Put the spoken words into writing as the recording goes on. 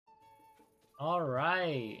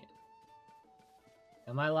Alright.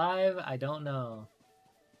 Am I live? I don't know.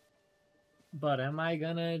 But am I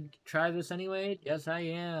gonna try this anyway? Yes, I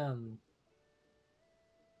am.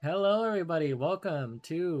 Hello, everybody. Welcome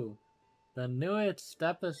to the newest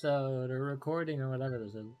episode or recording or whatever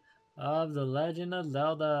this is of The Legend of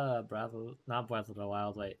Zelda. Not Breath of the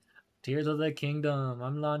Wild, wait. Tears of the Kingdom.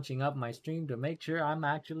 I'm launching up my stream to make sure I'm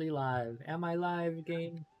actually live. Am I live,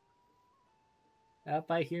 game?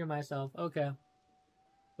 If I hear myself. Okay.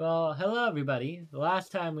 Well, hello everybody. The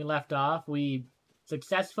last time we left off, we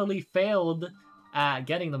successfully failed at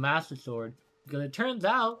getting the Master Sword, because it turns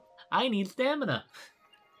out I need stamina.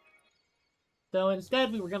 So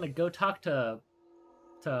instead we were gonna go talk to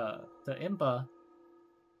Impa,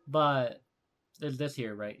 but there's this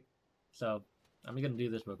here, right? So I'm gonna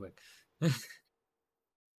do this real quick. It's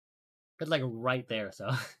like right there,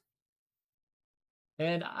 so.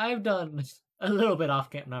 And I've done a little bit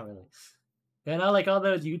off camera, not really. You know, like all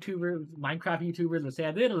those YouTubers, Minecraft YouTubers would say,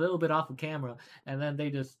 I did a little bit off of camera, and then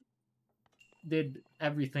they just did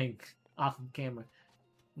everything off of camera.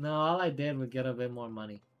 No, all I did was get a bit more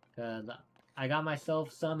money, because I got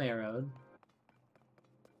myself some arrows,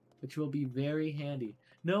 which will be very handy.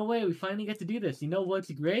 No way, we finally get to do this. You know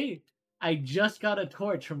what's great? I just got a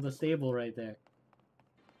torch from the stable right there.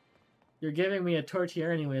 You're giving me a torch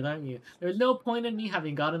here anyway, aren't you? There's no point in me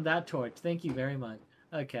having gotten that torch. Thank you very much.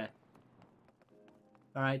 Okay.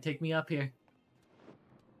 Alright, take me up here.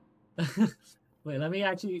 Wait, let me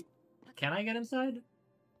actually... Can I get inside?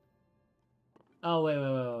 Oh,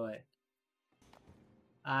 wait.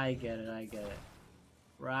 I get it.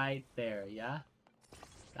 Right there, yeah?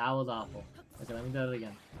 That was awful. Okay, let me do it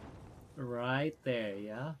again. Right there,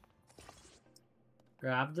 yeah?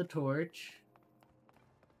 Grab the torch.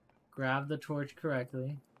 Grab the torch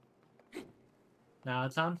correctly. Now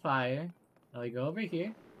it's on fire. Now we go over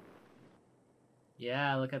here.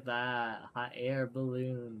 Yeah, look at that. Hot air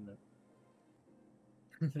balloon.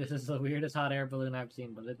 This is the weirdest hot air balloon I've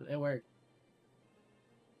seen, but it worked.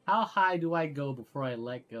 How high do I go before I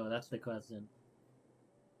let go? That's the question.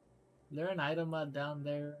 Is there an item down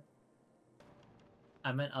there?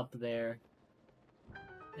 I meant up there.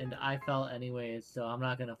 And I fell anyways, so I'm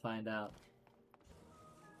not gonna find out.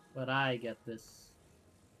 But I get this.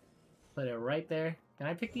 Put it right there. Can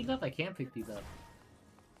I pick these up? I can't pick these up.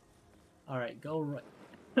 Alright, go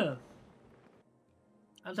right.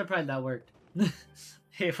 I'm surprised that worked.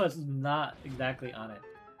 It was not exactly on it.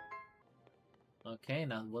 Okay,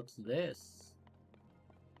 now what's this?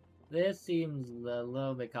 This seems a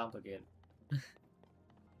little bit complicated.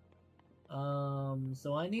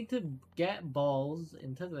 So I need to get balls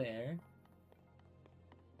into there.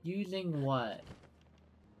 Using what?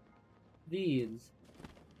 These.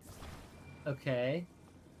 Okay.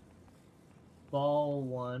 Ball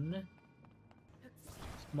 1.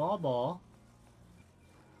 Small ball.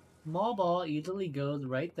 Small ball easily goes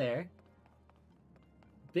right there.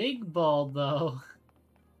 Big ball, though.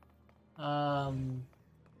 I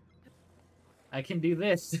can do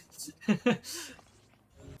this.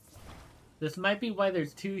 This might be why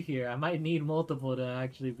there's 2 here. I might need multiple to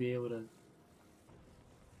actually be able to...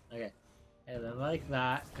 Okay. And then like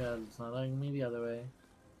that, because it's not letting me the other way.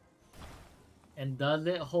 And does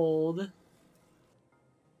it hold?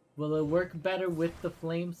 Will it work better with the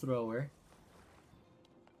flamethrower?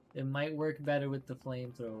 It might work better with the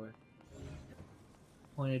flamethrower.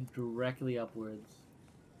 Pointed directly upwards.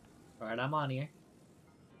 Alright, I'm on here.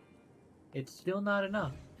 It's still not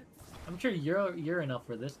enough. I'm sure you're enough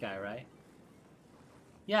for this guy, right?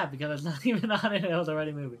 Yeah, because it's not even on it, it was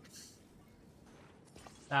already moving.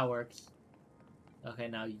 That works. Okay,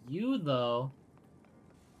 now you, though...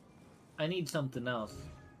 I need something else.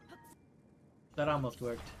 That almost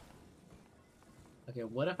worked. Okay,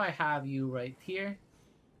 what if I have you right here?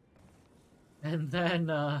 And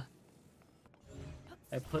then, I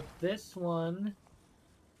put this one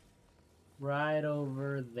right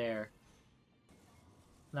over there.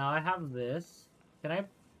 Now I have this. Can I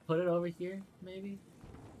put it over here, maybe?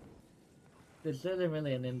 This isn't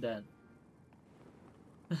really an indent.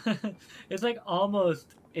 It's like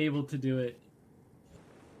almost able to do it.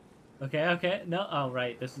 Okay. No, oh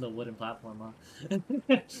right, this is a wooden platform,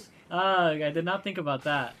 huh? Oh, I did not think about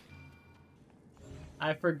that.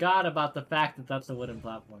 I forgot about the fact that that's a wooden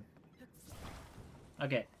platform.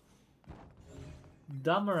 Okay.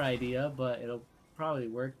 Dumber idea, but it'll probably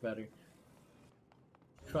work better.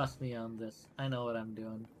 Trust me on this. I know what I'm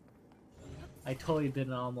doing. I totally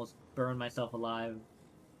didn't almost burn myself alive.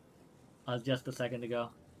 Just a second ago.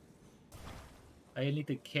 I need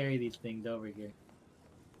to carry these things over here.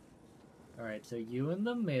 Alright, so you in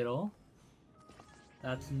the middle.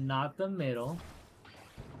 That's not the middle.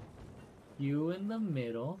 You in the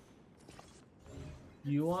middle.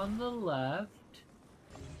 You on the left.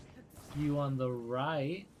 You on the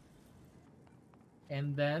right.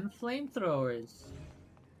 And then flamethrowers.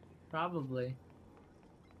 Probably.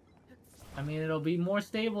 I mean, it'll be more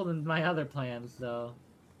stable than my other plans, though.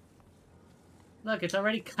 Look, it's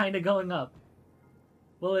already kind of going up.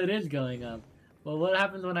 Well, it is going up. Well, what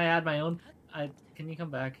happens when I add my own... Can you come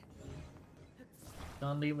back?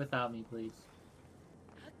 Don't leave without me, please.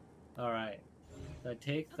 Alright. So I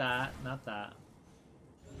take that, not that.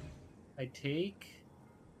 I take...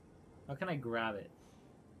 How can I grab it?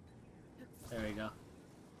 There we go.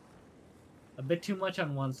 A bit too much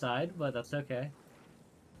on one side, but that's okay.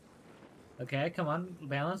 Okay, come on.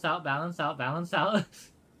 Balance out, balance out, balance out.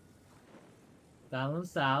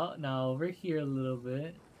 Balance out. Now over here a little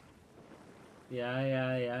bit.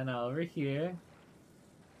 Yeah. Now over here.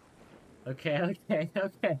 Okay.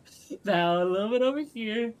 Now a little bit over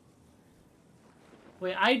here.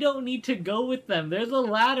 Wait, I don't need to go with them. There's a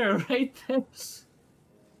ladder right there.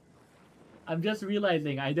 I'm just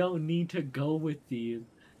realizing I don't need to go with these.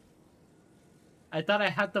 I thought I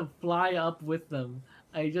had to fly up with them.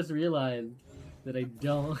 I just realized that I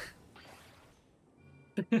don't.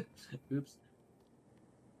 Oops.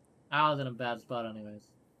 I was in a bad spot anyways.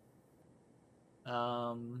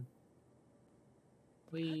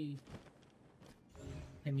 Please.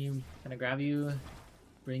 Can I grab you?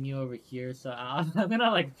 Bring you over here, so I'm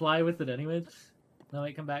gonna like fly with it anyways. No,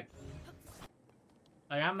 wait, come back.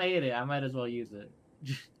 Like, I made it, I might as well use it.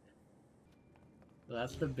 So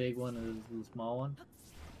that's the big one, and this is the small one.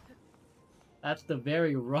 That's the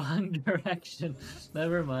very wrong direction.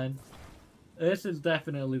 Never mind. This is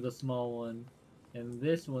definitely the small one. And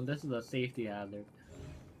this one, this is a safety hazard.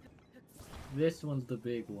 This one's the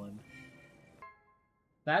big one.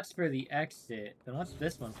 That's for the exit. Then what's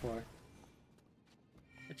this one for?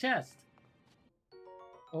 The chest.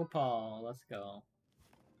 Opal, let's go.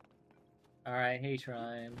 Alright, hey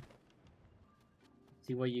Shrine.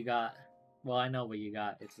 See what you got. Well, I know what you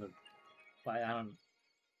got. It's a... But I don't...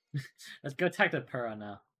 Let's go talk to Pura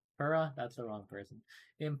now. Pura? That's the wrong person.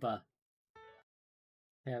 Impa.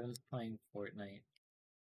 Kevin's playing Fortnite.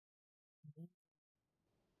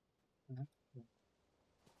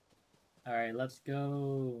 Alright, let's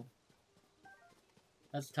go.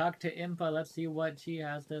 Let's talk to Impa. Let's see what she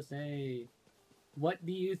has to say. What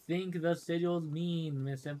do you think the sigils mean,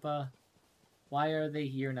 Miss Impa? Why are they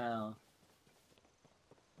here now?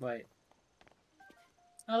 Wait.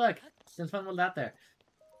 Oh look! Since when was that there?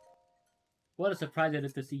 What a surprise it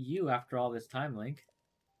is to see you after all this time, Link.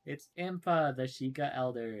 It's Impa, the Sheikah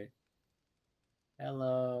Elder.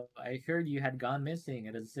 Hello. I heard you had gone missing.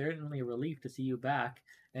 It is certainly a relief to see you back,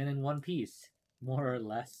 and in one piece. More or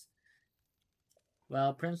less.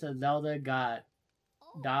 Well, Princess Zelda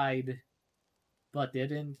died, but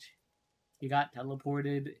didn't. He got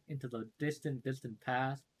teleported into the distant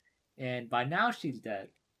past, and by now she's dead.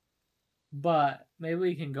 But maybe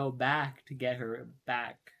we can go back to get her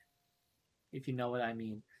back, if you know what I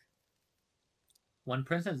mean. When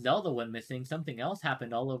Princess Zelda went missing, something else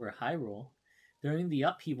happened all over Hyrule. During the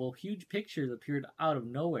upheaval, huge pictures appeared out of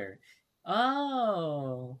nowhere.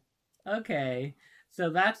 Oh, okay. So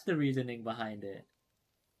that's the reasoning behind it.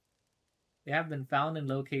 They have been found in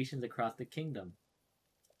locations across the kingdom.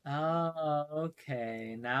 Oh,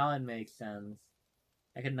 okay. Now it makes sense.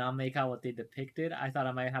 I could not make out what they depicted. I thought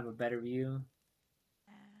I might have a better view.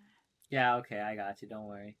 Yeah, okay, I got you. Don't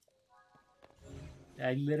worry.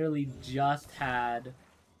 I literally just had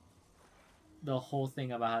the whole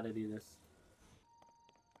thing about how to do this.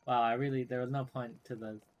 Wow, there was no point to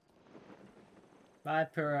the... Bye,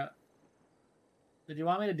 Pura. Did you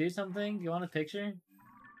want me to do something? Do you want a picture?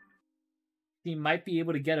 You might be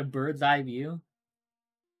able to get a bird's eye view.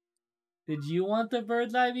 Did you want the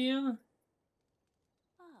bird's eye view?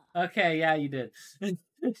 Okay, yeah, you did.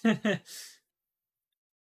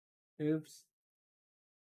 Oops.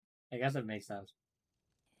 I guess it makes sense.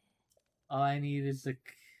 All I need is the...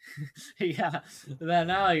 yeah,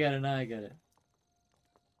 now I get it,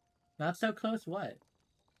 Not so close, what?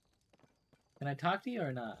 Can I talk to you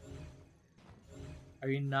or not? Are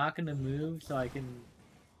you not gonna move so I can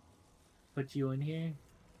put you in here?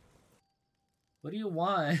 What do you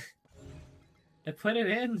want? I put it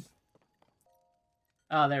in.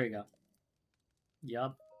 Oh, there we go.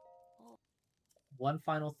 Yup. One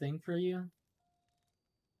final thing for you?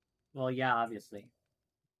 Well, yeah, obviously.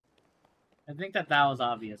 I think that was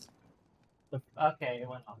obvious. Okay, it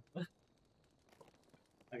went off.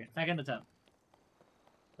 Okay, second attempt.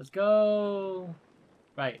 Let's go!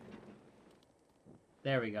 Right.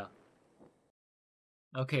 There we go.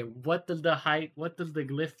 Okay, what does the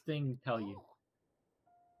glyph thing tell you?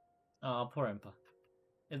 Oh, poor Impa.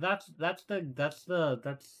 That's the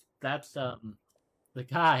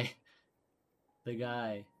guy. The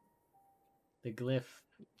guy. The glyph,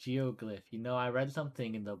 geoglyph. You know, I read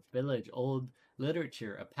something in the village old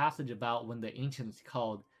literature, a passage about when the ancients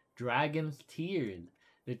called dragons tears,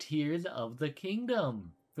 the tears of the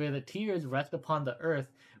kingdom. For the tears rest upon the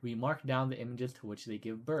earth, we mark down the images to which they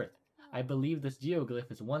give birth. I believe this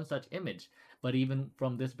geoglyph is one such image, but even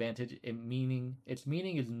from this vantage, its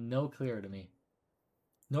meaning is no clearer to me.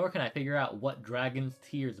 Nor can I figure out what dragon's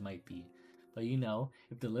tears might be. But you know,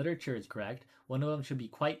 if the literature is correct, one of them should be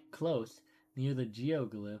quite close, near the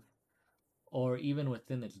geoglyph, or even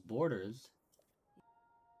within its borders.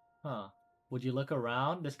 Huh. Would you look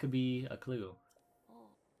around? This could be a clue.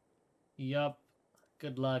 Yup.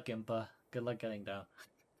 Good luck, Impa. Good luck getting down.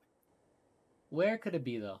 Where could it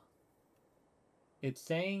be, though? It's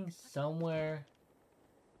saying somewhere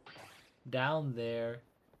down there,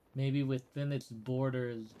 maybe within its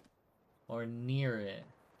borders, or near it.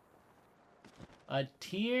 A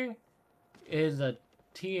tier is a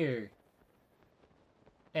tier.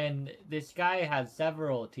 And this guy has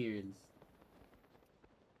several tiers.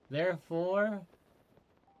 Therefore,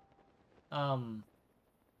 I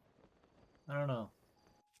don't know.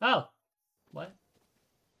 Oh! What?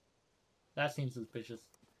 That seems suspicious.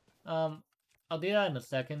 I'll do that in a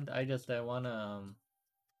second. I wanna,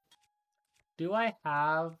 do I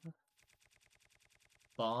have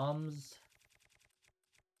bombs?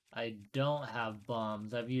 I don't have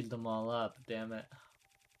bombs. I've used them all up, damn it.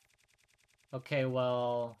 Okay,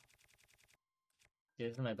 well... yeah,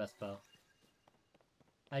 this is my best bow.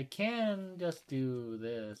 I can just do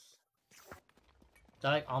this.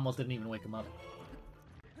 That almost didn't even wake him up.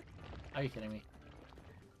 Are you kidding me?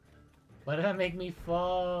 Why did that make me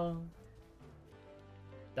fall?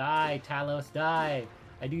 Die, Talus, die!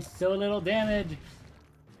 I do so little damage!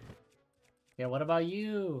 Yeah, what about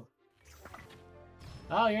you?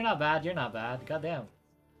 Oh, you're not bad, you're not bad. Goddamn.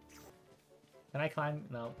 Can I climb?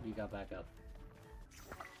 No, you got back up.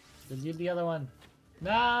 Just use the other one.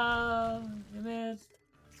 No! You missed!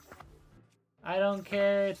 I don't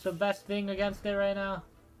care, it's the best thing against it right now.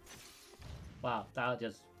 Wow, that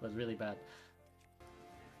just was really bad.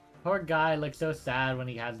 Poor guy looks so sad when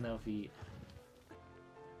he has no feet.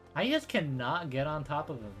 I just cannot get on top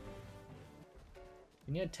of him.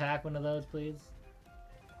 Can you attack one of those, please?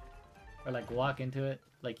 Or like walk into it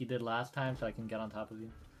like you did last time so I can get on top of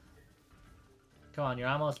you. Come on, you're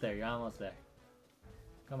almost there, you're almost there.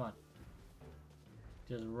 Come on.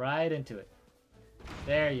 Just right into it.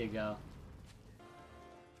 There you go.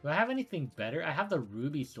 Do I have anything better? I have the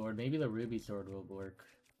ruby sword. Maybe the ruby sword will work.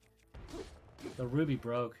 The ruby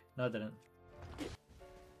broke. No, it didn't.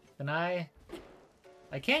 Can I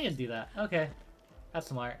can't just do that. Okay. That's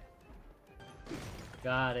smart.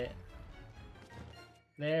 Got it.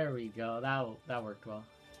 There we go. That worked well.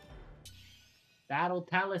 Battle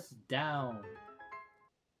Talus down.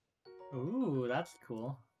 Ooh, that's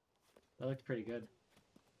cool. That looks pretty good.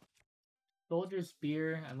 Soldier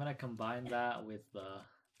Spear. I'm gonna combine that with the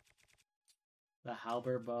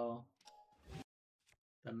halberd bow.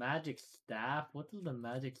 The magic staff? What does the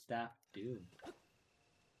magic staff do?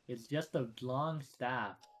 It's just a long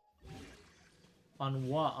staff. On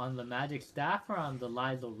what? On the magic staff or on the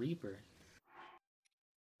Lysel Reaper?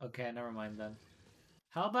 Okay, never mind then.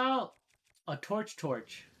 How about a torch?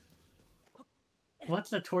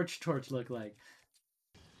 What's a torch look like?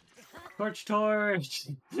 Torch!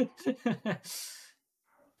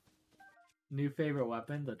 New favorite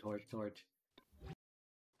weapon, the torch.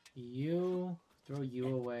 You, throw you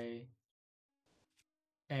away.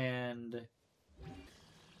 And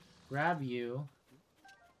grab you.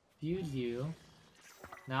 Fuse you.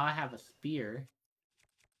 Now I have a spear.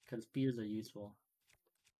 Because spears are useful.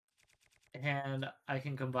 And I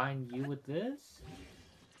can combine you with this?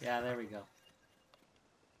 Yeah, there we go.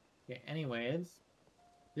 Okay, anyways.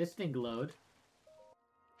 This thing glowed.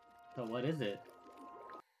 So what is it?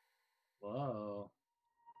 Whoa.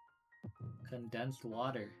 Condensed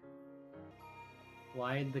water.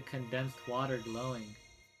 Why is the condensed water glowing?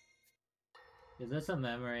 Is this a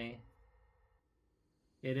memory?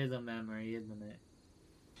 It is a memory, isn't it?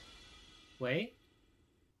 Wait?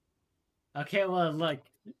 Okay, well, look.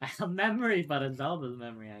 A memory, but a Zelda's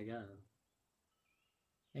memory, I guess.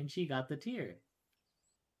 And she got the tear.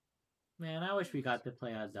 Man, I wish we got to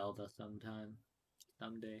play as Zelda sometime.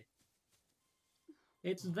 Someday.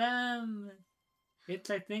 It's them!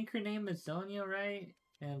 I think her name is Sonia, right?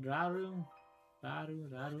 And Raru.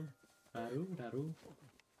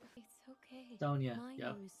 It's okay. Sonia, My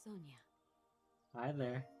yep. name is Sonia. Hi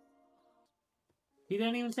there. He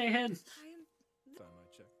didn't even say his.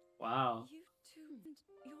 Wow.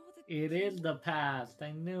 It is the past.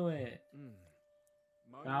 I knew it.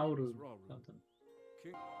 Rauru. Something.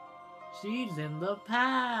 She's in the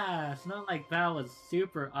past. Not like that was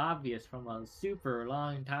super obvious from a super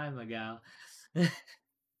long time ago.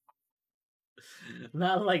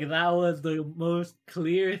 Not like that was the most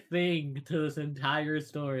clear thing to this entire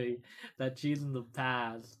story, that she's in the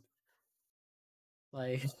past.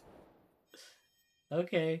 Like,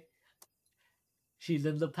 okay. She's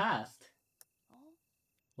in the past.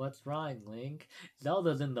 What's wrong, Link?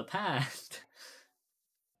 Zelda's in the past.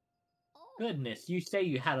 Goodness, you say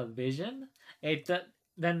you had a vision?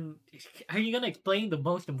 Then, are you gonna explain the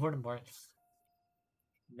most important part?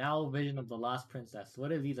 Now vision of the lost princess.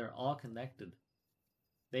 What if these are all connected?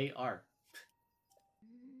 They are.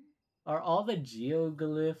 Are all the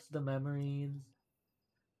geoglyphs the memories?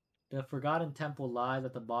 The forgotten temple lies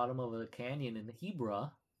at the bottom of a canyon in Hebra.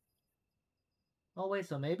 Oh wait,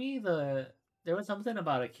 so maybe there was something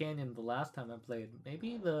about a canyon the last time I played.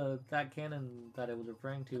 Maybe that canyon that it was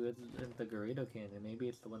referring to isn't the Garrido Canyon. Maybe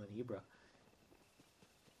it's the one in Hebra.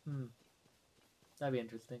 That'd be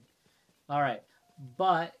interesting. Alright.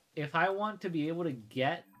 But if I want to be able to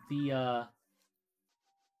get the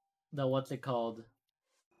what's it called?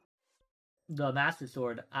 The Master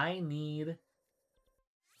Sword, I need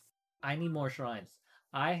more shrines.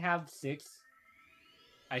 I have 6.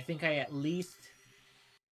 I think I at least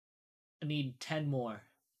need 10 more.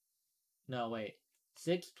 No, wait.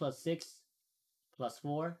 6 plus 6 plus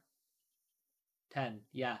 4? 10.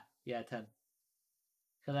 Yeah, 10.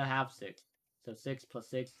 Because I have 6. So 6 plus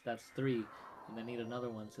 6, that's 3. And I need another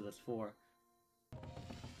one, so that's 4.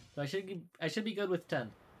 So I should be good with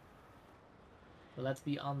 10. But let's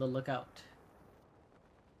be on the lookout.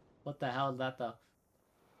 What the hell is that though?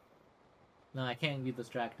 No, I can't be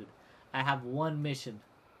distracted. I have one mission.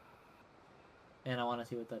 And I want to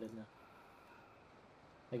see what that is now.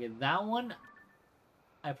 Okay, that one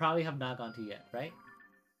I probably have not gone to yet, right?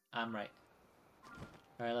 I'm right.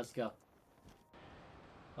 Alright, let's go.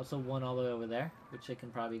 Also one all the way over there, which I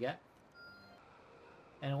can probably get.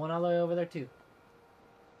 And one all the way over there too.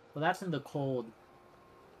 Well, that's in the cold.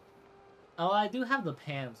 Oh, I do have the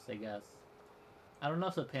pants, I guess. I don't know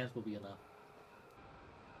if the pants will be enough.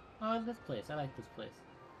 Oh, this place. I like this place.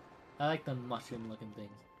 I like the mushroom-looking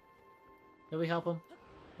things. Can we help him?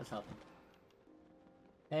 Let's help him.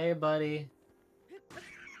 Hey, buddy.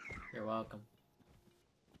 You're welcome.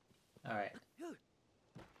 Alright.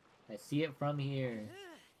 I see it from here.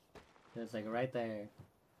 It's like right there.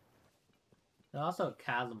 There's also a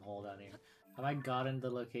chasm hole down here. Have I gotten the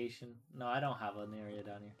location? No, I don't have an area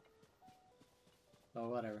down here. Oh,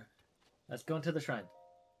 whatever. Let's go into the shrine.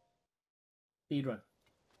 Speedrun.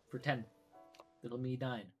 For 10. Little me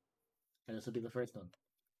 9. And this will be the first one.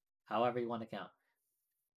 However you want to count.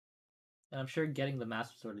 And I'm sure getting the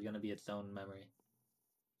Master Sword is going to be its own memory.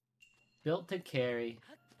 Built to carry.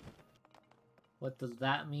 What does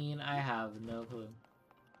that mean? I have no clue.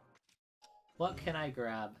 What can I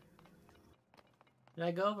grab? Did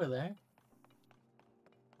I go over there?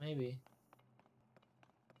 Maybe.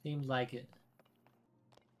 Seems like it.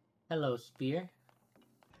 Hello, spear.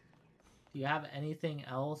 Do you have anything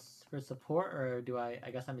else for support, or do I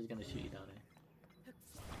guess I'm just gonna shoot you down here.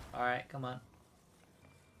 Alright, come on.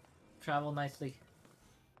 Travel nicely.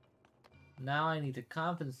 Now I need to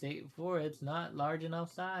compensate for its not large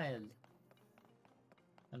enough size.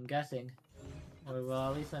 I'm guessing. Or, well,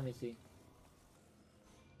 at least let me see.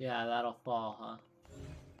 Yeah, that'll fall, huh?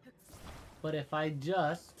 But if I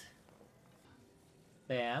just...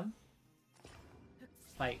 Bam.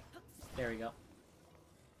 Fight. There we go.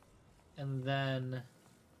 And then...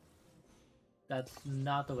 That's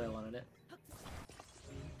not the way I wanted it.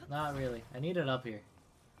 Not really. I need it up here.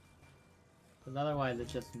 Because otherwise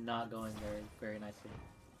it's just not going very, very nicely.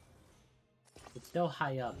 It's still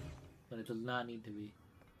high up, but it does not need to be.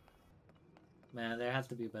 Man, there has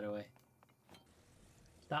to be a better way.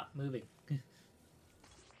 Stop moving.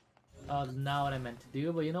 Oh, that's not what I meant to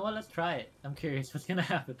do, but you know what? Let's try it. I'm curious what's gonna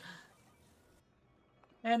happen.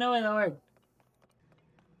 Hey, no way that worked.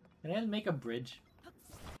 Can I make a bridge?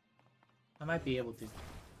 I might be able to.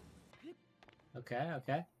 Okay,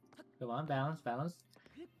 okay. Come on, balance, balance.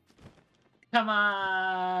 Come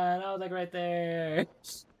on! I was like right there.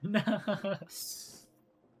 No.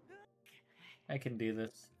 I can do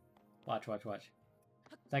this. Watch, watch, watch.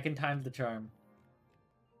 Second time's the charm.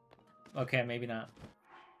 Okay, maybe not.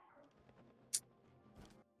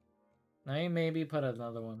 Maybe put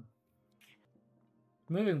another one.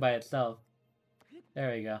 Moving by itself.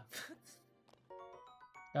 There we go.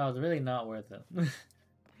 That was really not worth it.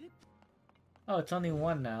 Oh, it's only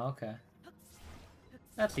one now, okay.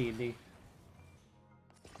 That's easy.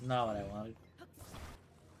 Not what I wanted.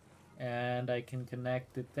 And I can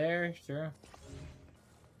connect it there, sure.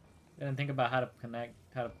 Didn't think about how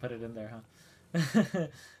to put it in there, huh?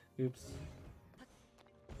 Oops.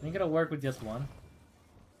 I think it'll work with just one.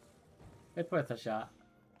 It's worth a shot.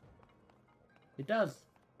 It does.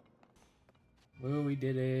 Woo, we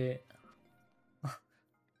did it.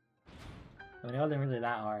 I mean, it wasn't really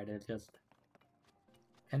that hard, it's just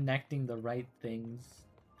connecting the right things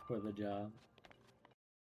for the job.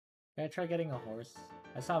 Can I try getting a horse?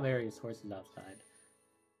 I saw various horses outside.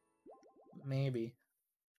 Maybe.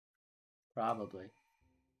 Probably.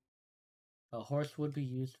 A horse would be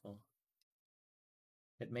useful.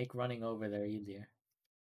 It'd make running over there easier.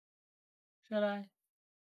 Should I?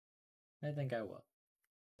 I think I will.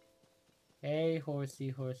 Hey, horsey,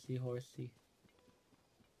 horsey, horsey.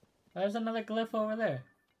 There's another glyph over there.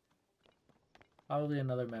 Probably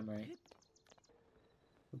another memory.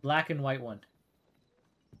 The black and white one.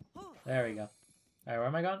 There we go. Alright, where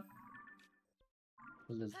am I going?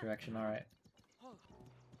 This direction, alright.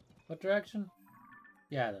 What direction?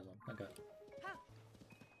 Yeah, that one. Okay.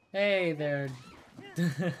 Hey there.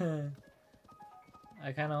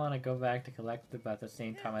 I kind of want to go back to collect it, but at the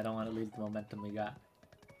same time I don't want to lose the momentum we got.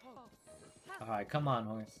 Alright, come on,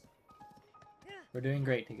 horse. We're doing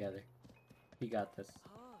great together. We got this.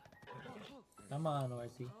 Come on,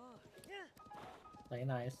 horsey. Play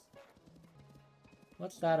nice.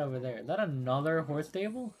 What's that over there? Is that another horse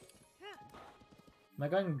stable? Am I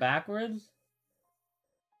going backwards?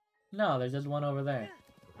 No, there's just one over there.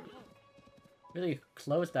 Really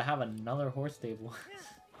close to have another horse stable.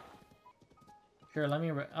 Sure, let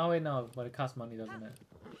me oh wait, no, but it costs money, doesn't it?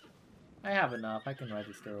 I have enough, I can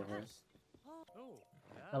register a horse.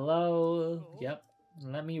 Hello? Yep.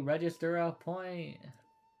 Let me register a point.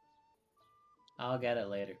 I'll get it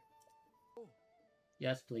later.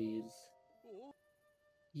 Yes, please.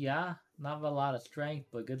 Yeah, not a lot of strength,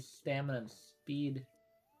 but good stamina and speed.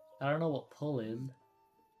 I don't know what pull is.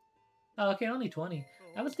 Oh, okay, only 20.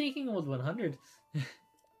 I was thinking it was 100.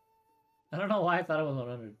 I don't know why I thought it was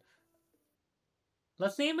 100.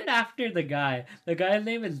 Let's name it after the guy. The guy's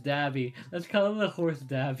name is Dabby. Let's call him the horse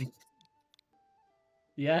Dabby.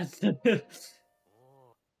 Yes.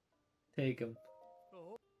 Take him.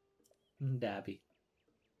 Dabby.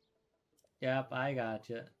 Yep, I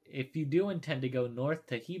gotcha. If you do intend to go north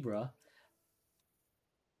to Hebra.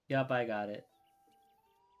 Yep, I got it.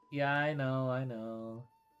 Yeah, I know.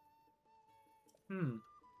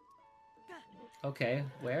 Okay,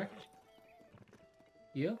 where?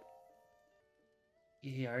 You?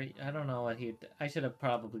 Yeah, I don't know what he... I should have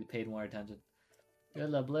probably paid more attention.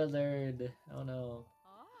 There's a blizzard. Oh no.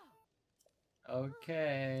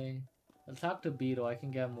 Okay. Let's talk to Beetle. I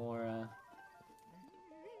can get more,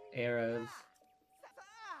 arrows.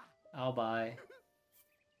 I'll buy.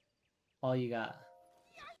 All you got.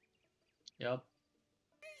 Yep.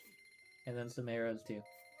 And then some arrows too.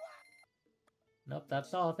 Nope,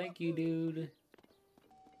 that's all. Thank you, dude.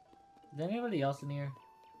 Is there anybody else in here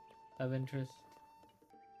of interest?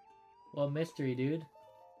 Well, mystery, dude.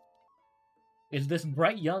 Is this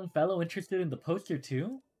bright young fellow interested in the poster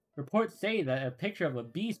too? Reports say that a picture of a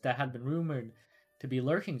beast that had been rumored to be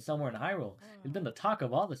lurking somewhere in Hyrule has been the talk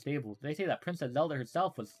of all the stables. They say that Princess Zelda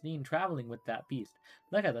herself was seen traveling with that beast.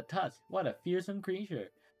 Look at the tusk. What a fearsome creature.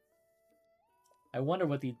 I wonder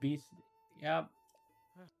what these beasts... Yep.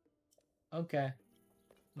 Okay.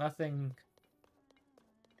 Nothing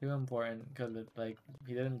too important, because like,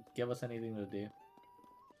 he didn't give us anything to do.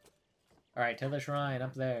 Alright, to the shrine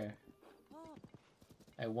up there.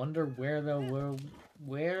 I wonder where there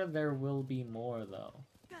will be more though.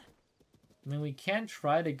 I mean, we can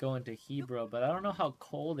try to go into Hebra, but I don't know how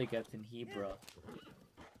cold it gets in Hebra.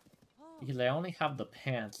 Because I only have the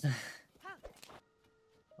pants.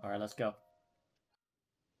 Alright, let's go.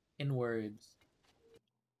 Inwards.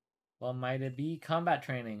 What might it be? Combat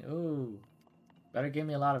training. Ooh. Better give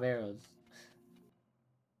me a lot of arrows.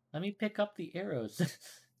 Let me pick up the arrows.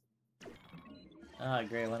 Ah,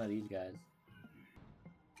 great, one of these guys.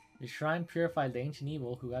 The shrine purifies the ancient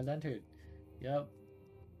evil who has entered. Yep.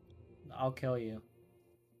 I'll kill you.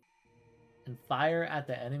 And fire at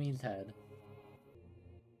the enemy's head.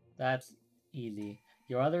 That's easy.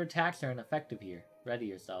 Your other attacks are ineffective here. Ready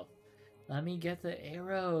yourself. Let me get the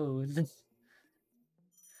arrows.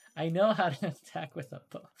 I know how to attack with a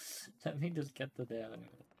bow. Let me just get the damage.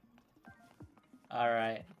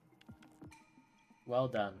 Alright. Well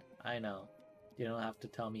done. I know. You don't have to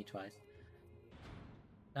tell me twice.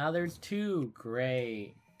 Now there's two.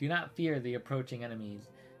 Great. Do not fear the approaching enemies.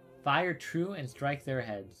 Fire true and strike their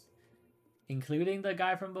heads. Including the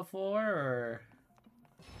guy from before, or...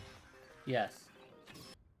 Yes.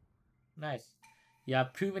 Nice. You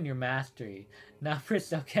have proven your mastery. Now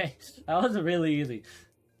first, okay. That was really easy.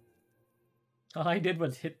 All I did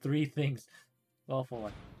was hit 3 things. Well,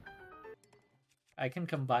 4. I can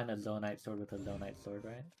combine a Zonite sword with a Zonite sword,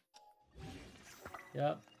 right?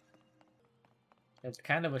 Yep. It's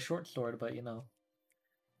kind of a short sword, but you know.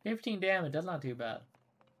 15 damage, that's not too bad.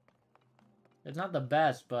 It's not the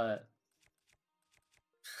best, but...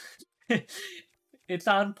 it's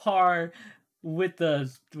on par with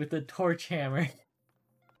the torch hammer.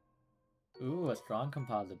 Ooh, a strong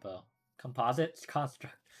composite bow. Composite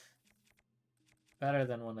construct. Better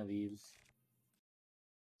than one of these.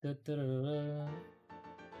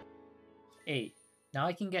 8. Now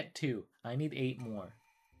I can get 2. I need 8 more.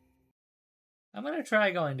 I'm gonna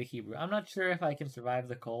try going to Hebrew. I'm not sure if I can survive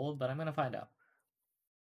the cold, but I'm gonna find out.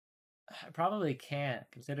 I probably can't,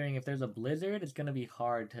 considering if there's a blizzard, it's gonna be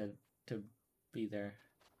hard to be there.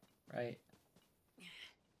 Right?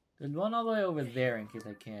 There's one all the way over there in case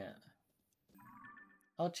I can't.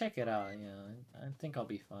 I'll check it out, yeah. I think I'll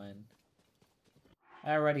be fine.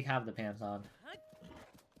 I already have the pants on.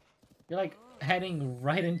 You're like heading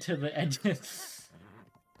right into the edges.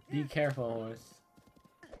 Be careful, horse.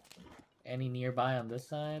 Any nearby on this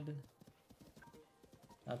side?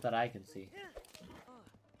 Not that I can see.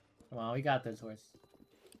 Come on, we got this, horse.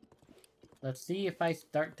 Let's see if I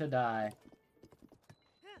start to die.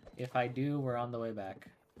 If I do, we're on the way back.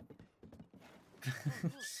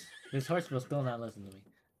 This horse will still not listen to me.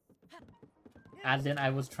 As in, I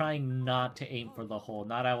was trying not to aim for the hole,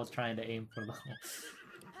 not I was trying to aim for the hole.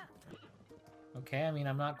 Okay, I mean,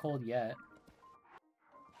 I'm not cold yet.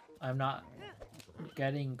 I'm not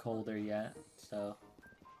getting colder yet, so...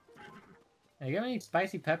 I get any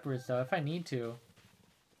spicy peppers, so if I need to,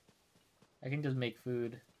 I can just make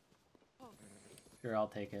food. Sure, I'll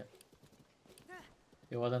take it.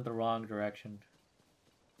 It wasn't the wrong direction.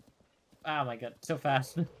 Oh my god, so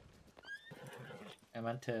fast. I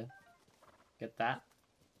meant to get that.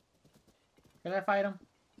 Can I fight him?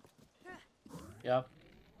 Yep.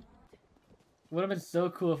 Would have been so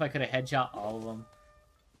cool if I could have headshot all of them.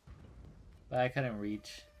 But I couldn't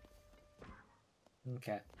reach.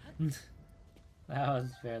 Okay. That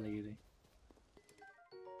was fairly easy.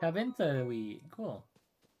 Tabantha, cool.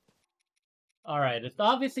 Alright, it's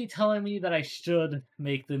obviously telling me that I should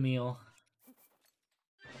make the meal.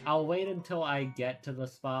 I'll wait until I get to the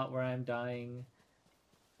spot where I'm dying.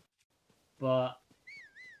 But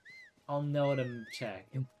I'll know to check.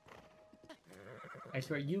 I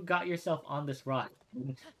swear, you got yourself on this rock.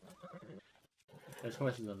 This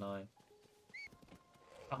horse is annoying.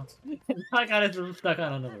 Oh, I got it stuck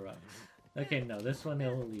on another rock. Okay, no, this one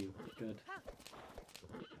it'll leave. Good.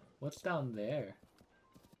 What's down there?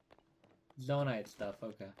 Zonite stuff,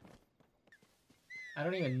 okay. I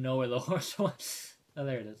don't even know where the horse was. Oh,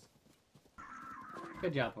 there it is.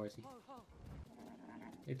 Good job, horsey.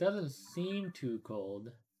 It doesn't seem too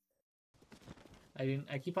cold.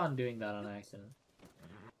 I keep on doing that on accident.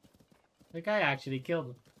 The guy actually killed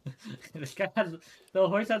him. This guy has... The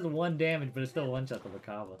horse has 1 damage, but it's still 1 shot of a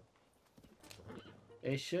Kava.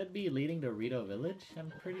 It should be leading to Rito Village,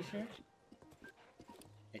 I'm pretty sure.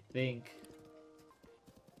 I think.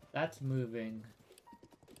 That's moving.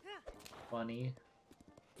 Funny.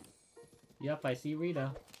 Yep, I see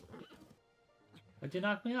Rito. But you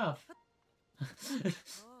knocked me off.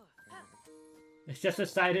 It just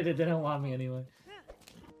decided it didn't want me anyway.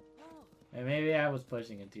 And maybe I was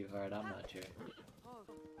pushing it too hard, I'm not sure.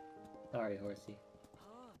 Sorry, horsey.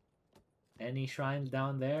 Any shrines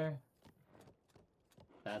down there?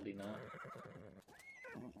 Sadly not.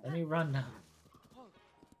 Let me run now.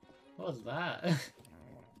 What was that?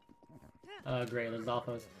 Oh great, there's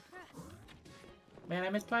Alphos. Man, I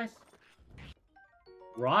missed twice.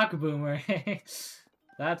 Rock boomerang!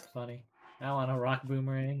 That's funny. I want a rock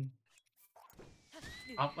boomerang.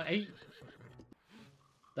 Off my...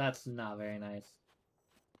 That's not very nice.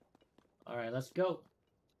 Alright, let's go.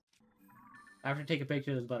 I have to take a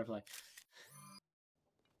picture of this butterfly.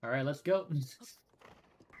 Alright, let's go.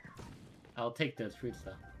 I'll take those fruits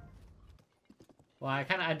though. Well,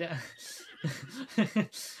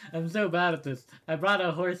 I'm so bad at this. I brought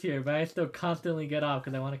a horse here, but I still constantly get off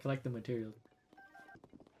because I want to collect the materials.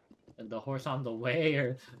 And the horse on the way,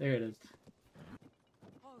 or... There it is.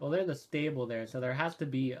 Well, there's a stable there, so there has to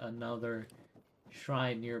be another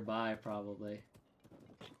shrine nearby, probably.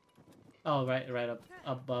 Oh, right up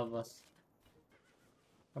above us.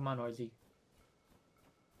 Come on, horsey.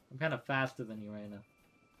 I'm kind of faster than you right now.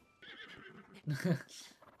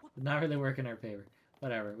 Not really working in our favor.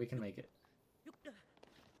 Whatever, we can make it.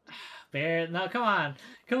 Bear, no, come on!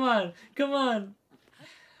 Come on! Come on!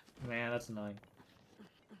 Man, that's annoying.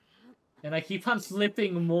 And I keep on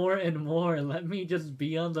slipping more and more. Let me just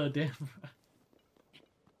be on the damn rock.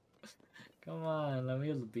 Come on, let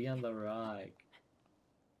me just be on the rock.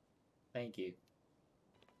 Thank you.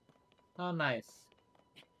 Oh, nice.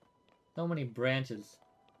 So many branches.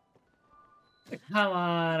 Come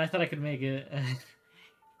on, I thought I could make it.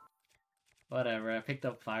 Whatever, I picked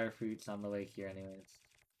up fire fruits on the way here anyways.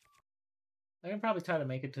 I can probably try to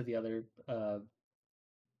make it to the other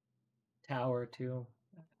tower too.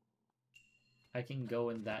 I can go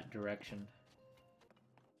in that direction.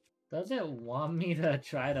 Does it want me to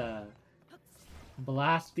try to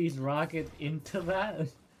blast these rockets into that?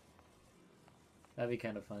 That'd be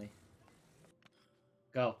kind of funny.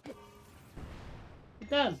 Go. It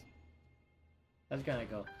does! That's gonna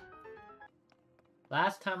go.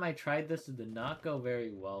 Last time I tried this, it did not go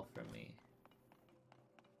very well for me.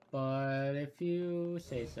 But if you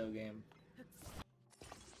say so, game.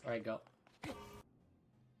 Alright, go.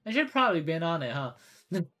 I should probably been on it, huh?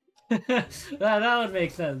 that would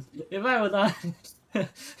make sense. If I was on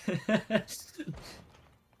it.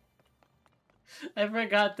 I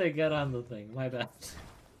forgot to get on the thing, my bad.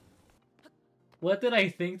 What did I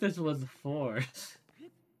think this was for?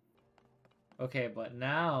 Okay, but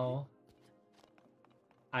now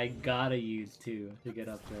I gotta use 2 to get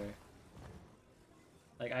up there.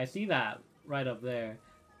 Like, I see that right up there.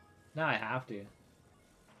 Now I have to.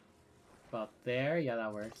 About there? Yeah,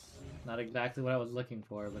 that works. Not exactly what I was looking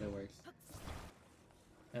for, but it works.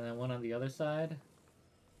 And then one on the other side.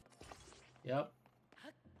 Yep.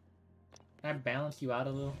 Can I balance you out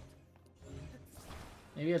a little?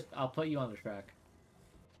 Maybe I'll put you on the track.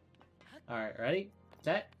 Alright, ready?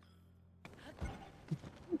 Set?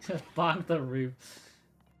 Just bonk the roof.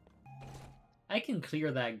 I can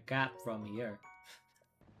clear that gap from here.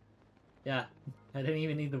 Yeah, I didn't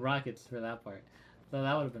even need the rockets for that part. So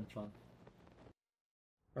that would have been fun.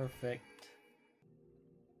 Perfect.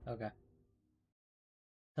 Okay.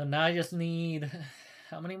 So now I just need...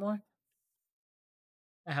 How many more?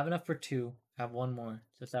 I have enough for 2. I have 1 more.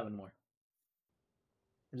 So 7 more.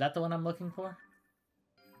 Is that the one I'm looking for?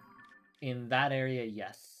 In that area,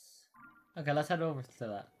 yes. Okay, let's head over to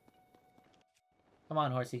that. Come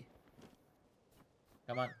on, horsey.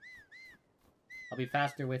 Come on. I'll be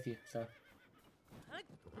faster with you, so...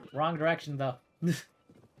 Wrong direction, though.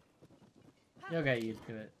 You'll get used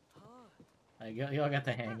to it. Like, you'll get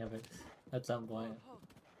the hang of it at some point.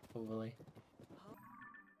 Hopefully.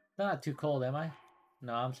 Not too cold, am I?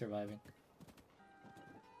 No, I'm surviving.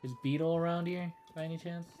 Is Beetle around here, by any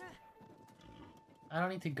chance? I don't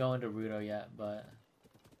need to go into Rudo yet, but...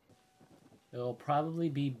 It'll probably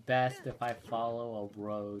be best if I follow a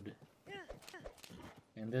road.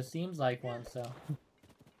 And this seems like one, so...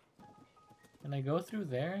 Can I go through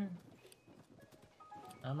there?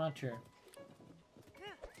 I'm not sure.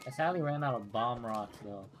 I sadly ran out of bomb rocks,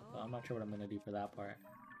 though. So I'm not sure what I'm gonna do for that part.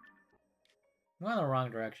 I'm going the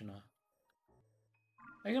wrong direction, huh?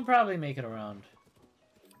 I can probably make it around.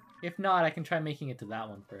 If not, I can try making it to that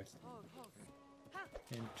one first.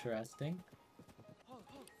 Interesting.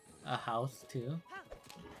 A house, too.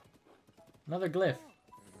 Another glyph.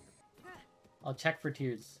 I'll check for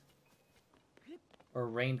tears. Or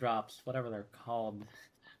raindrops, whatever they're called.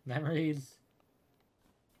 Memories.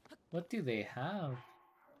 What do they have?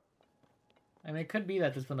 I mean, it could be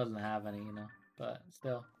that this one doesn't have any, you know. But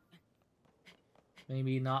still.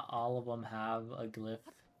 Maybe not all of them have a glyph.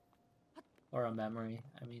 Or a memory,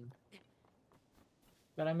 I mean.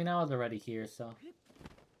 But I mean, I was already here, so.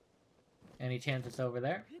 Any chance it's over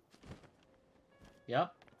there?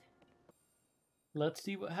 Yep. Let's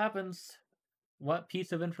see what happens. What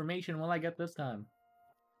piece of information will I get this time?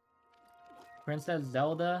 Princess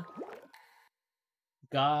Zelda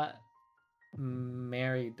got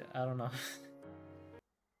married. I don't know.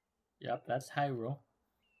 Yep, that's Hyrule.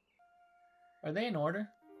 Are they in order?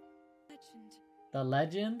 Legend. The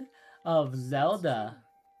Legend of Zelda.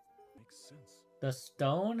 Makes sense. The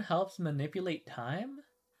stone helps manipulate time?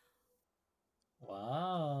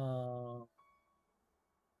 Wow.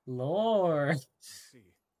 Lore. Let's see.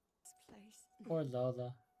 This place. Poor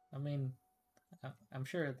Zelda. I mean, I'm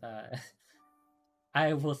sure that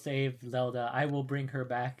I will save Zelda. I will bring her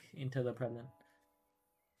back into the present.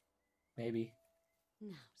 Maybe.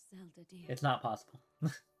 Now, Zelda dear. It's not possible.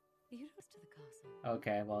 You rose to the castle.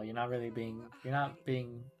 Okay, well, you're not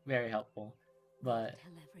being very helpful. But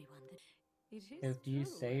Tell everyone that it is if you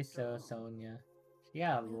true, say after so, all. Sonia. She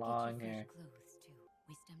got We'll get you long fresh hair. clothes, too.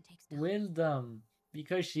 Wisdom takes time. Wisdom.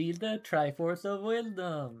 Because she's the Triforce of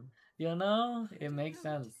Wisdom. You know, it makes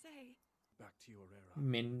sense. Back to your era.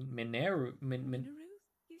 Mineru.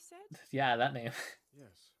 You said? Yeah, that name.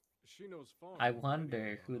 Yes, she knows far. I more than wonder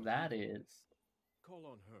anyone who about that people. is. Call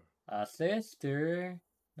on her. A sister?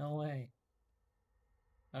 No way.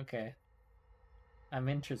 Okay. I'm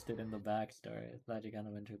interested in the backstory. It's actually kind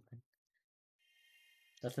of interesting.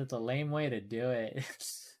 That's just a lame way to do it.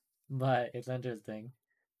 But it's interesting.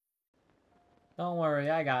 Don't worry,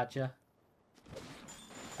 I gotcha.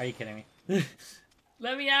 Are you kidding me?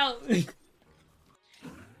 Let me out!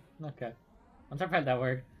 Okay. I'm surprised that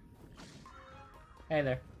worked. Hey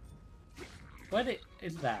there. What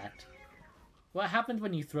is that? What happens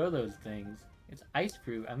when you throw those things? It's ice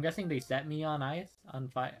fruit. I'm guessing they set me on ice? On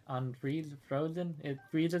frozen? It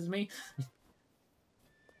freezes me?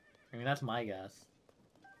 I mean, that's my guess.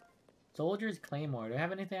 Soldier's Claymore. Do I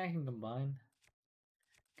have anything I can combine?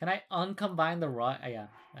 Can I uncombine the rock? Yeah,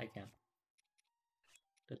 I can.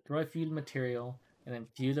 Destroy fused material, and then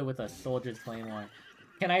fuse it with a Soldier's Claymore.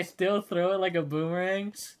 Can I still throw it like a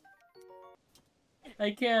boomerang?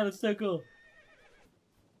 I can, it's so cool.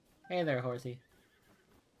 Hey there, horsey.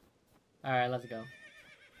 Alright, let's go.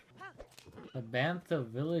 Tabantha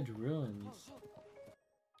Village Ruins.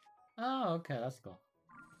 Oh, okay, that's cool.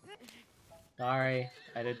 Sorry,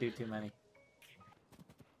 I did do too many.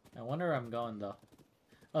 I wonder where I'm going, though.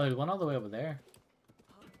 Oh, there's one all the way over there.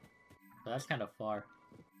 So that's kind of far.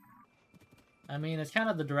 I mean, it's kind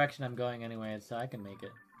of the direction I'm going anyway, so I can make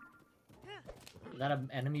it. Is that an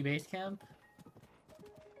enemy base camp?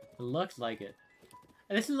 It looks like it.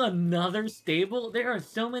 And this is another stable? There are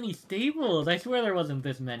so many stables! I swear there wasn't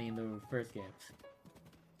this many in the first game.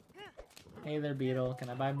 Hey there, Beetle. Can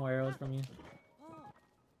I buy more arrows from you?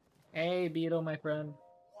 Hey, Beetle, my friend.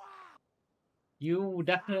 You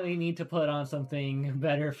definitely need to put on something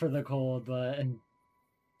better for the cold, but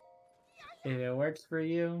if it works for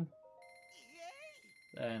you,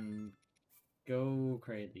 then go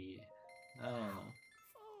crazy. I don't know.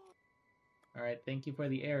 Alright, thank you for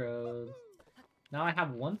the arrows. Now I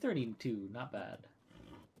have 132, not bad.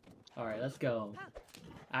 Alright, let's go.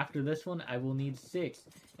 After this one, I will need 6.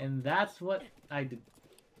 And that's what I did.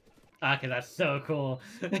 Okay, that's so cool.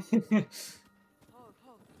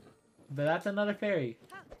 But that's another fairy.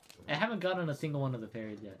 I haven't gotten a single one of the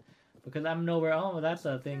fairies yet. Because I'm nowhere... Oh, that's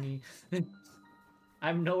a thingy.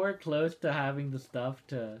 I'm nowhere close to having the stuff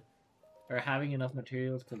to... Or having enough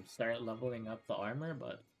materials to start leveling up the armor,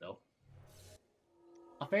 but no.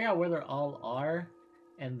 I'll figure out where they all are,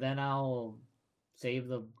 and then I'll save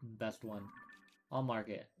the best one. I'll mark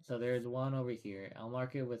it. So there's one over here. I'll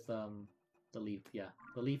mark it with the leaf. Yeah,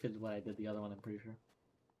 the leaf is what I did the other one, I'm pretty sure.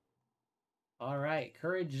 Alright,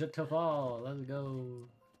 courage to fall. Let's go.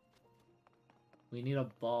 We need a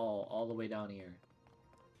ball all the way down here.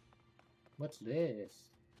 What's this?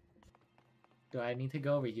 Do I need to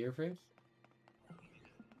go over here first?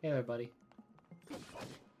 Hey there, buddy.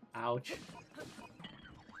 Ouch.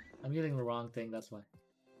 I'm using the wrong thing, that's why.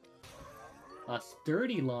 A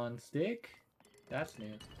sturdy long stick? That's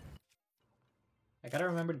new. I gotta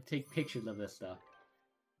remember to take pictures of this stuff.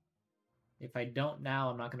 If I don't now,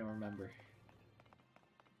 I'm not gonna remember.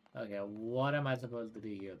 Okay, what am I supposed to do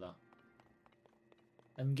here, though?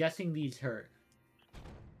 I'm guessing these hurt.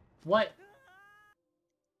 What?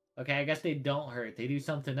 Okay, I guess they don't hurt. They do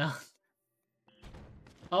something else.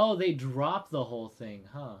 Oh, they drop the whole thing,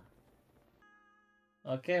 huh?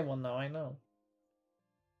 Okay, well now I know.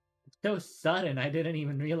 It's so sudden, I didn't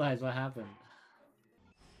even realize what happened.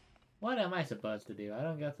 What am I supposed to do? I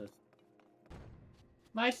don't get this.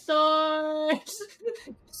 My sword!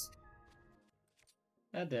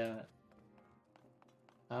 God damn it.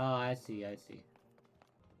 Oh, I see, I see.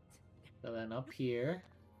 So then up here.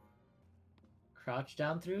 Crouch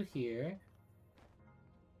down through here.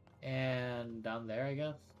 And down there, I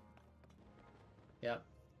guess. Yep.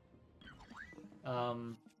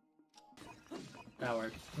 That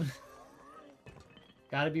works.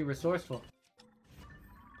 Gotta be resourceful.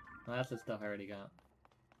 Well, that's the stuff I already got.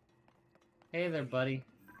 Hey there, buddy.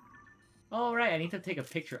 Oh, right, I need to take a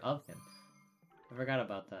picture of him. I forgot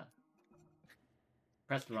about that.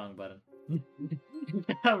 Pressed the wrong button.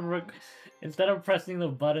 Instead of pressing the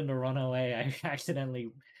button to run away, I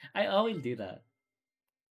accidentally... I always do that.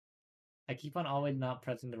 I keep on always not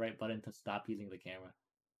pressing the right button to stop using the camera.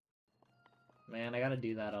 Man, I gotta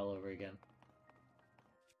do that all over again.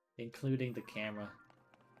 Including the camera.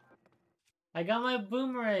 I got my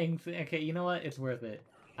boomerang! Okay, you know what? It's worth it.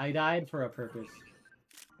 I died for a purpose.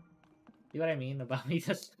 See what I mean about me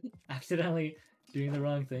just accidentally doing the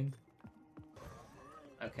wrong thing?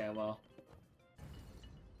 Okay, well.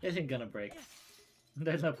 This isn't gonna break.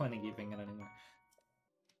 There's no point in keeping it anymore.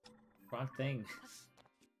 Wrong thing.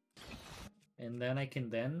 And then I can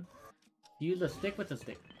then use a stick with a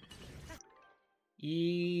stick.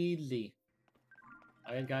 Easy.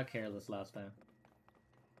 I got careless last time.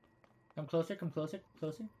 Come closer, closer.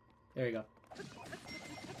 There you go.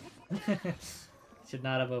 Should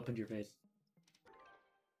not have opened your face.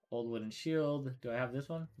 Old wooden shield. Do I have this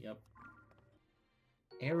one? Yep.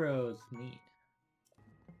 Arrows. Neat.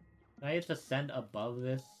 Can I just ascend above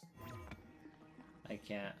this? I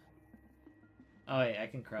can't. Oh wait, I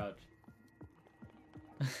can crouch.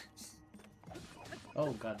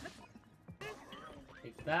 Oh god.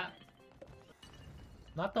 Take that.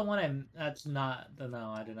 Not the one that's not the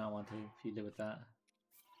no, I do not want to feed it with that.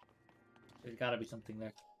 There's gotta be something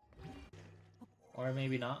there. Or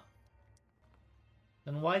maybe not.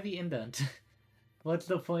 Then why the indent? What's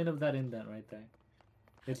the point of that indent right there?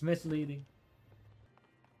 It's misleading.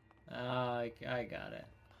 I got it.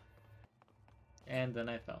 And then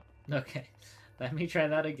I fell. Okay. Let me try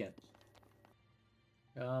that again.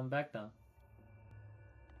 Back down.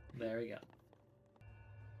 There we go.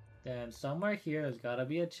 Then somewhere here there's gotta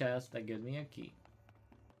be a chest that gives me a key.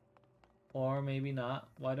 Or maybe not.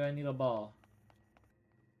 Why do I need a ball?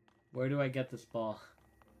 Where do I get this ball?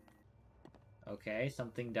 Okay,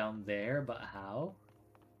 something down there, but how?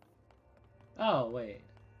 Oh, wait.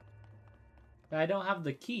 I don't have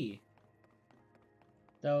the key.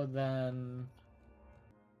 So then...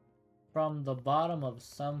 from the bottom of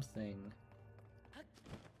something...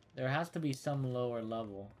 there has to be some lower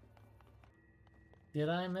level. Did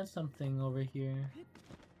I miss something over here?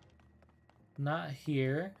 Not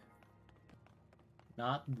here.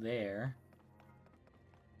 Not there.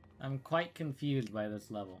 I'm quite confused by this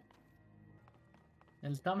level.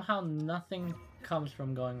 And somehow nothing comes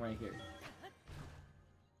from going right here.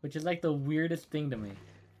 Which is like the weirdest thing to me.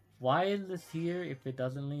 Why is this here if it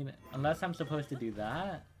doesn't lead... unless I'm supposed to do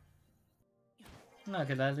that? No,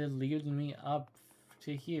 because that just leads me up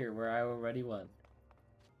to here where I already was.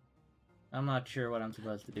 I'm not sure what I'm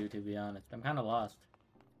supposed to do, to be honest. I'm kind of lost.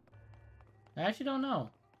 I actually don't know.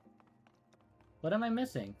 What am I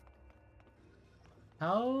missing?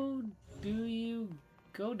 How do you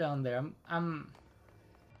go down there? I'm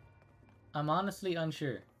honestly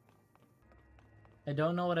unsure. I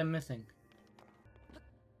don't know what I'm missing.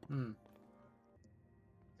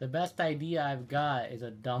 The best idea I've got is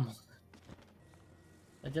a dumb one.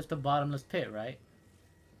 It's just a bottomless pit, right?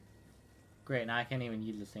 Great, now I can't even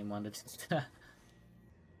use the same one. It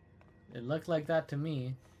looks like that to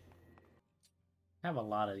me. I have a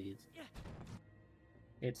lot of these.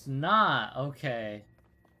 It's not! Okay.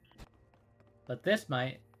 But this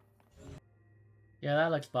might. Yeah,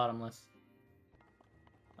 that looks bottomless.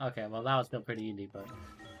 Okay, well that was still pretty easy, but...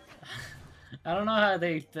 I don't know how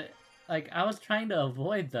they... like, I was trying to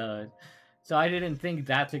avoid those. So I didn't think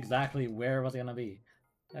that's exactly where it was gonna be.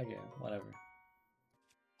 Okay, whatever.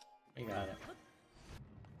 We got it.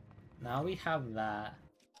 Now we have that.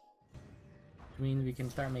 Which means we can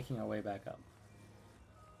start making our way back up.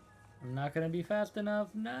 I'm not gonna be fast enough.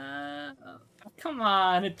 Nah. Come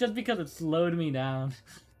on, it's just because it slowed me down.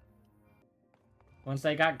 Once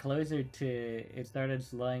I got closer to it, it started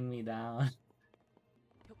slowing me down.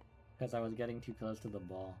 Because I was getting too close to the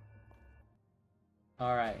ball.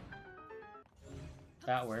 Alright.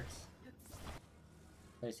 That works.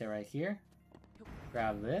 Place it right here.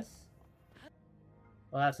 Grab this.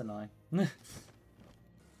 Well, that's annoying.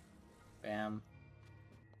 Bam.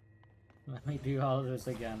 Let me do all of this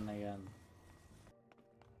again.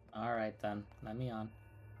 Alright then. Let me on.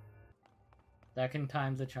 Second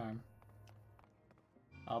time's a charm.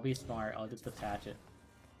 I'll be smart. I'll just attach it.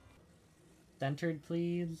 Centered,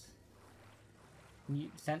 please.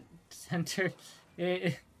 Centered.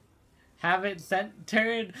 Have it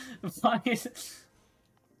centered.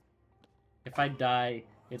 If I die,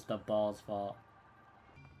 it's the ball's fault.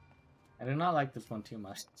 I do not like this one too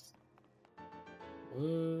much.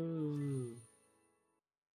 Ooh.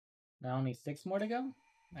 Now only 6 more to go,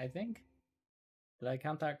 I think. Did I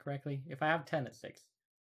count that correctly? If I have 10, it's 6.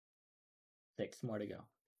 6 more to go.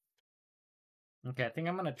 Okay, I think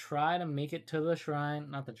I'm gonna try to make it to the shrine,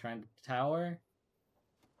 not the shrine, the tower.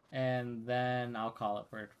 And then I'll call it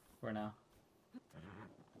for now.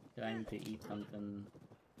 I need to eat something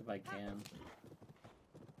if I can.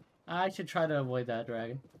 I should try to avoid that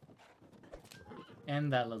dragon.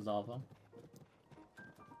 And that Lazalva.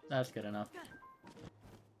 That's good enough.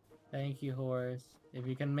 Thank you, horse. If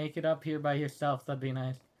you can make it up here by yourself, that'd be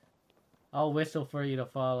nice. I'll whistle for you to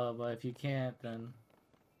follow, but if you can't, then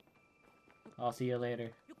I'll see you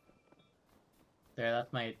later. There,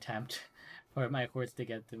 that's my attempt for my horse to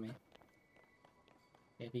get to me.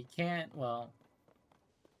 If he can't, well,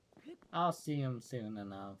 I'll see him soon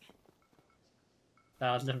enough.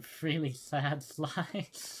 That was a really sad slide.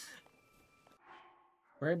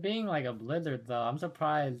 For it being like a blizzard though, I'm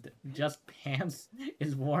surprised just pants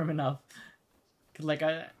is warm enough. Cause like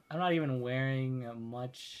I'm not even wearing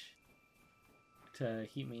much to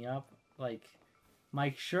heat me up. Like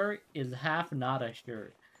my shirt is half not a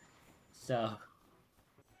shirt. So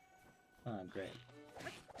oh great.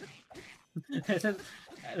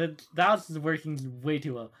 That was working way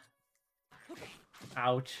too well.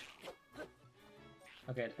 Ouch.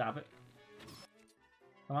 Okay, stop it.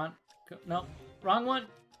 Come on. No, wrong one.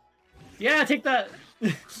 Yeah, take that.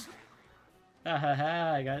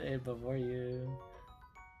 Haha, I got it before you.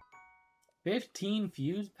 15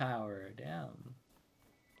 fuse power. Damn.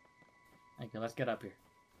 Okay, let's get up here.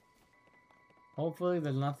 Hopefully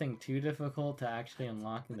there's nothing too difficult to actually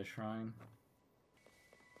unlocking the shrine.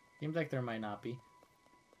 Seems like there might not be.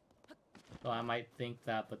 Well, I might think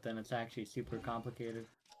that, but then it's actually super complicated.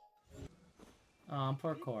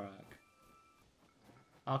 Poor Korok.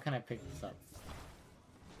 How can I pick this up?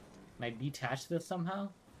 Can I detach this somehow?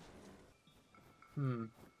 It'd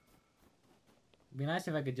be nice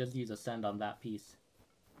if I could just use Ascend on that piece.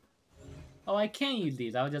 Oh, I can use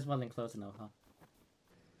these. I just wasn't close enough, huh?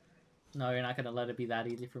 No, you're not gonna let it be that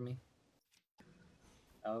easy for me?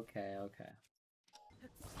 Okay, okay.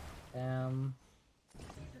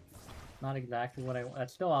 Not exactly what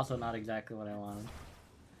that's still also not exactly what I wanted.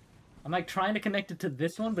 I'm like trying to connect it to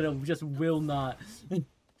this one, but it just will not.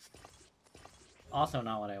 Also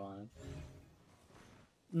not what I wanted.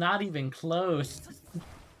 Not even close.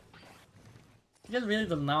 He just really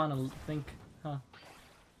does not want to think, huh?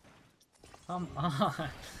 Come on.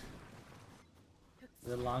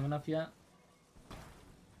 Is it long enough yet?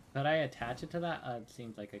 Could I attach it to that? It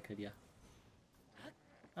seems like I could, yeah.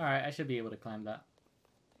 Alright, I should be able to climb that.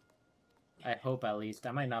 I hope at least.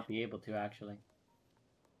 I might not be able to, actually.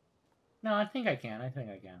 No, I think I can. I think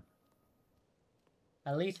I can.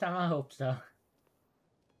 At least I hope so.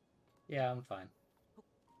 Yeah, I'm fine.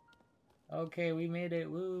 Okay, we made it.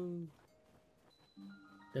 Woo!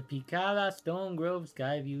 The Pikida Stonegrove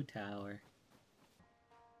Skyview Tower.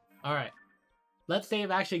 Alright. Let's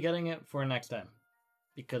save actually getting it for next time.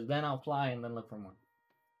 Because then I'll fly and then look for more.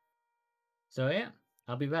 So yeah,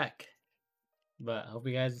 I'll be back. But I hope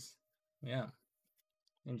you guys, yeah,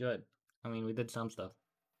 enjoyed. I mean, we did some stuff.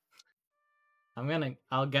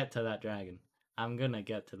 I'll get to that dragon. I'm gonna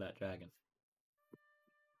get to that dragon.